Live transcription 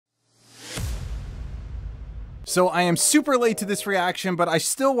So I am super late to this reaction, but I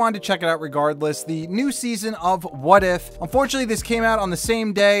still wanted to check it out regardless. The new season of What If. Unfortunately, this came out on the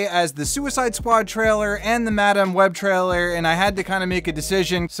same day as the Suicide Squad trailer and the Madame Web trailer, and I had to kind of make a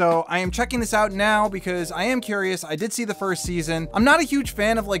decision. So I am checking this out now because I am curious. I did see the first season. I'm not a huge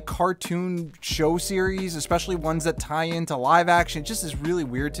fan of like cartoon show series, especially ones that tie into live action. It just is really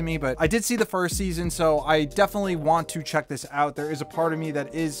weird to me, but I did see the first season, so I definitely want to check this out. There is a part of me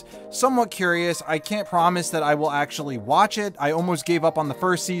that is somewhat curious. I can't promise that I will actually watch it. I almost gave up on the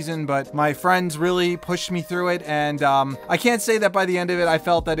first season, but my friends really pushed me through it, and I can't say that by the end of it I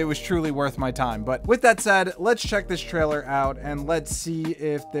felt that it was truly worth my time. But with that said, let's check this trailer out and let's see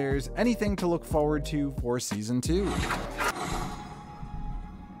if there's anything to look forward to for season 2.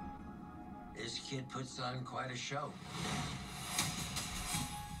 This kid puts on quite a show.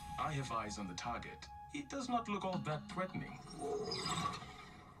 I have eyes on the target. It does not look all that threatening.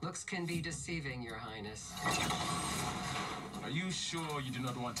 Looks can be deceiving, Your Highness. Are you sure you do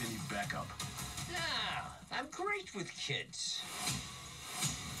not want any backup? No, I'm great with kids.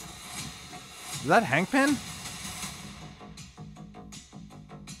 Is that Hank Pym?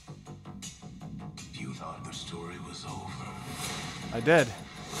 You thought the story was over. I did.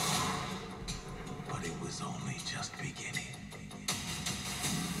 But it was only just beginning.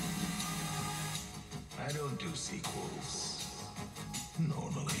 I don't do sequels.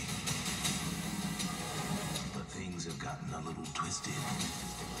 Normally. But things have gotten a little twisted.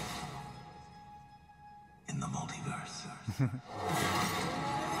 In the multiverse.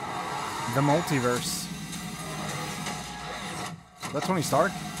 The multiverse. That's Tony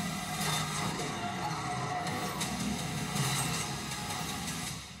Stark?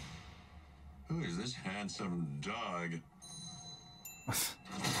 Who is this handsome dog?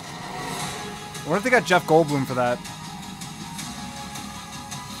 What if they got Jeff Goldblum for that?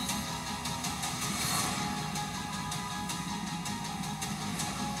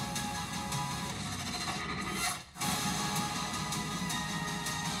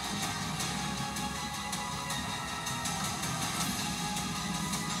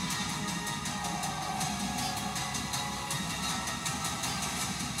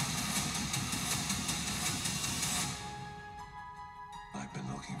 I've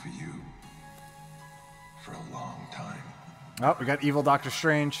been looking for you for a long time. Oh, we got evil Doctor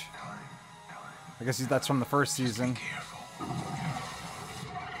Strange. I guess that's from the first season. Careful.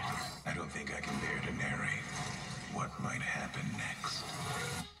 I don't think I can bear to narrate what might happen next.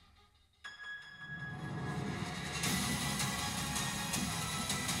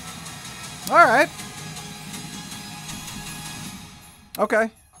 All right.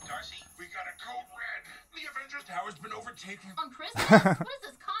 Okay. Darcy, we got a code red. The Avengers Tower's been overtaken. On prison? What is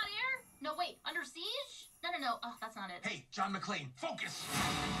this, Con Air? No, wait, Under Siege? No. Oh, that's not it. Hey, John McClane, focus!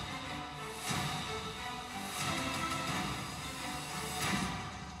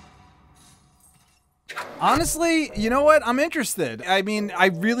 Honestly, you know what? I'm interested. I mean, I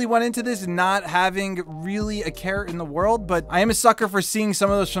really went into this not having really a care in the world, but I am a sucker for seeing some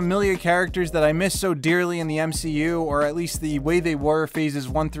of those familiar characters that I miss so dearly in the MCU, or at least the way they were phases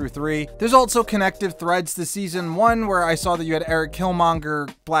 1 through 3. There's also connective threads to season 1 where I saw that you had Eric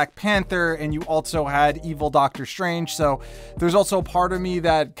Killmonger, Black Panther, and you also had evil Doctor Strange. So there's also a part of me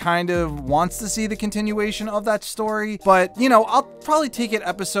that kind of wants to see the continuation of that story, but you know, I'll probably take it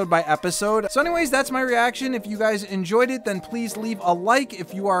episode by episode. So anyways, that's my reaction. If you guys enjoyed it, then please leave a like.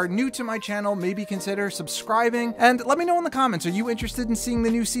 If you are new to my channel, maybe consider subscribing, and let me know in the comments, are you interested in seeing the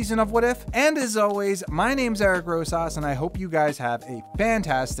new season of What If? And as always, my name's Eric Rosas, and I hope you guys have a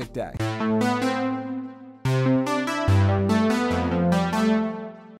fantastic day.